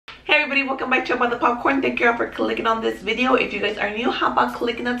Hey everybody, welcome back to About the Popcorn. Thank you all for clicking on this video. If you guys are new, how about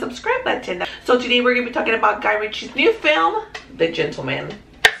clicking on the subscribe button? So today we're going to be talking about Guy Ritchie's new film, The Gentleman.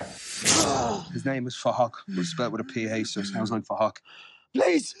 His name is Farrell, but spelled with a P-A, so it sounds like Farrell.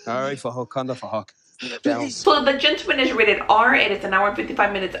 Please! Alright, Farrell, kinda Farrell. So The Gentleman is rated R and it's an hour and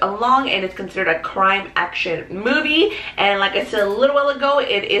 55 minutes long, and it's considered a crime action movie. And like I said a little while ago,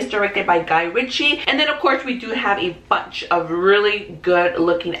 it is directed by Guy Ritchie. And then of course we do have a bunch of really good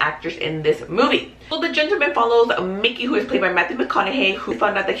looking actors in this movie. So The Gentleman follows Mickey, who is played by Matthew McConaughey, who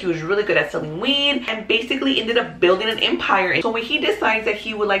found out that he was really good at selling weed and basically ended up building an empire. And so when he decides that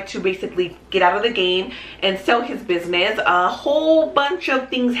he would like to basically get out of the game and sell his business, a whole bunch of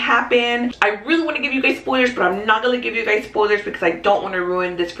things happen. I really want to give you guys spoilers, but I'm not going to give you guys spoilers because I don't want to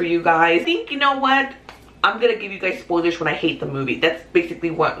ruin this for you guys. I think, you know what? I'm gonna give you guys spoilers when I hate the movie. That's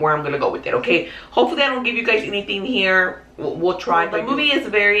basically where I'm gonna go with it, okay? Hopefully I don't give you guys anything here. We'll try. The movie is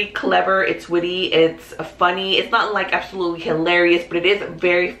very clever, it's witty, it's funny. It's not like absolutely hilarious, but it is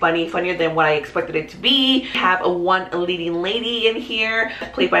very funny, funnier than what I expected it to be. We have one leading lady in here,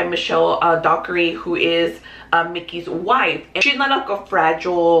 played by Michelle Dockery, who is Mickey's wife. And she's not like a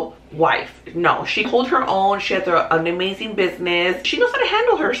fragile wife. No, she holds her own. She has an amazing business. She knows how to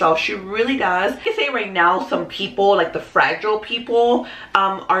handle herself. She really does. I can say right now, some people, like the fragile people,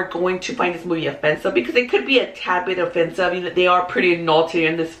 are going to find this movie offensive because it could be a tad bit offensive. You know, they are pretty naughty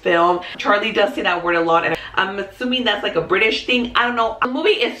in this film. Charlie does say that word a lot, and I'm assuming that's like a British thing. I don't know. The movie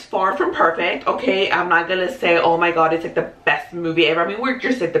is far from perfect, okay? I'm not gonna say, oh my god, it's like the best movie ever. I mean, we're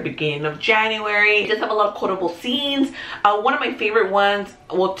just at the beginning of January. It does have a lot of quotable scenes. One of my favorite ones,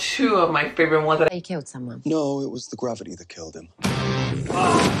 well, two of my favorite ones. He killed someone. No, it was the gravity that killed him.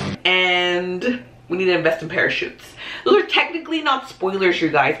 And we need to invest in parachutes. Those are technically not spoilers, you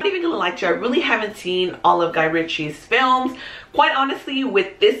guys. I'm not even gonna lie to you, I really haven't seen all of Guy Ritchie's films. Quite honestly,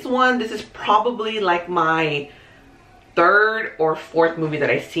 with this one, this is probably like my third or fourth movie that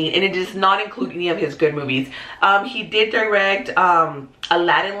I've seen, and it does not include any of his good movies. He did direct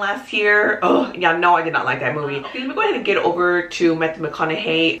Aladdin last year. Oh yeah, no, I did not like that movie. Okay, let me go ahead and get over to Matthew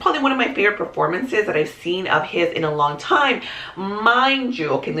McConaughey. Probably one of my favorite performances that I've seen of his in a long time, mind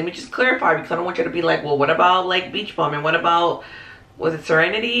you. Okay, let me just clarify because I don't want you to be like, well, what about like Beach Bum, and what about, was it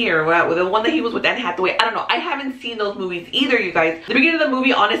Serenity, or what? The one that he was with Anne Hathaway? I don't know. I haven't seen those movies either, you guys. The beginning of the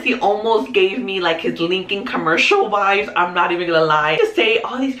movie honestly almost gave me like his Lincoln commercial vibes. I'm not even gonna lie. To say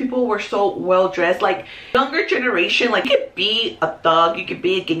all these people were so well dressed, like younger generation, like you could be a thug, you could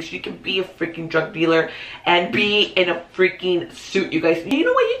be a gangster, you could be a freaking drug dealer and be in a freaking suit, you guys. You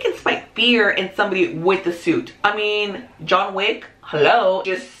know what? You can spike fear in somebody with a suit. I mean, John Wick. Hello,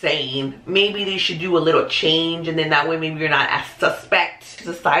 just saying, maybe they should do a little change, and then that way maybe you're not as suspect to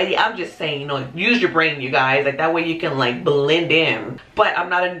society. I'm just saying, you know, use your brain, you guys. Like that way you can like blend in. But I'm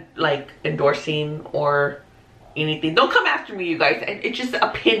not like endorsing or anything. Don't come after me, you guys. It's just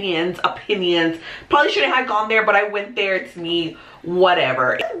opinions. Probably shouldn't have gone there, but I went there. It's me,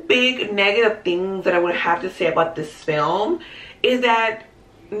 whatever. Big negative things that I would have to say about this film is that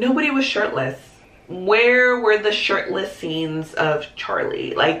nobody was shirtless. Where were the shirtless scenes of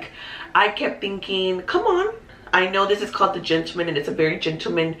Charlie? Like, I kept thinking, come on. I know this is called The Gentleman and it's a very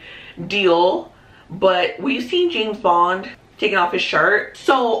gentleman deal, but we've seen James Bond taking off his shirt.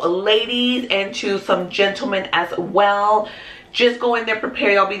 So ladies, and to some gentlemen as well, just go in there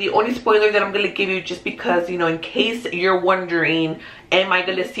prepared. I'll be the only spoiler that I'm going to give you, just because, you know, in case you're wondering, am I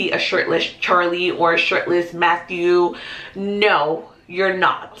going to see a shirtless Charlie or a shirtless Matthew? No, you're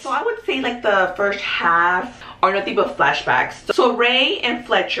not. So I would say like the first half are nothing but flashbacks. So Ray and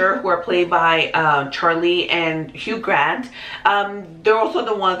Fletcher, who are played by Charlie and Hugh Grant, they're also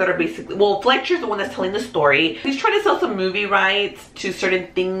the ones that are basically, well, Fletcher's the one that's telling the story. He's trying to sell some movie rights to certain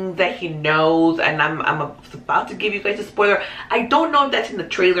things that he knows, and I'm about to give you guys a spoiler. I don't know if that's in the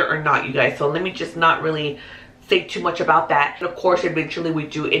trailer or not, you guys, so let me just not really say too much about that. And of course, eventually we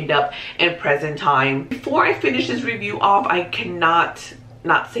do end up in present time. Before I finish this review off, I cannot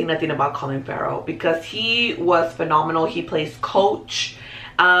not say nothing about Colin Farrell, because he was phenomenal. He plays coach.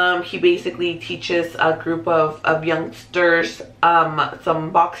 He basically teaches a group of youngsters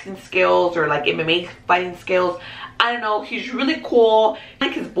some boxing skills or like MMA fighting skills. I don't know, he's really cool.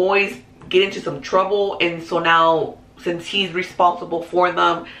 Like his boys get into some trouble, and so now, since he's responsible for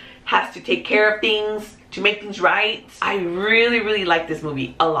them, has to take care of things to make things right. I really like this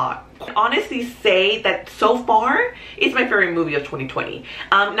movie a lot. honestly say that so far it's my favorite movie of 2020.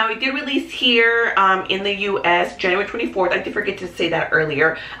 Now it did release here in the US January 24th. I did forget to say that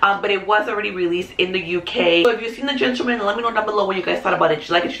earlier, but it was already released in the UK. So if you've seen The Gentleman, let me know down below what you guys thought about it. Did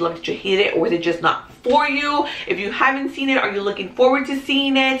you like it? Did you love it? Did you hate it? Or was it just not for you? If you haven't seen it, are you looking forward to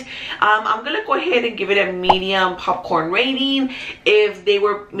seeing it? I'm gonna go ahead and give it a medium popcorn rating. If they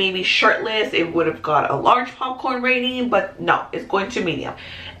were maybe shirtless, it would have got a large popcorn rating, but no, it's going to medium.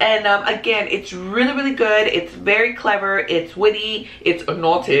 And again, it's really good. It's very clever, it's witty, it's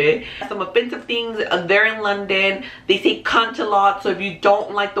naughty. Some offensive things. They're in London, they say cunt a lot, so if you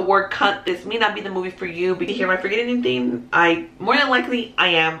don't like the word cunt, this may not be the movie for you. But here, am I forgetting anything? More than likely I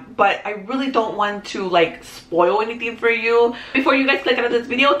am, but I really don't want to like spoil anything for you. Before you guys click out of this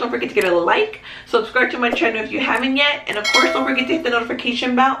video, don't forget to give it a like, subscribe to my channel if you haven't yet, and of course don't forget to hit the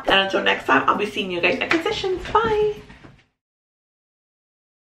notification bell. And until next time, I'll be seeing you guys at concessions. Bye.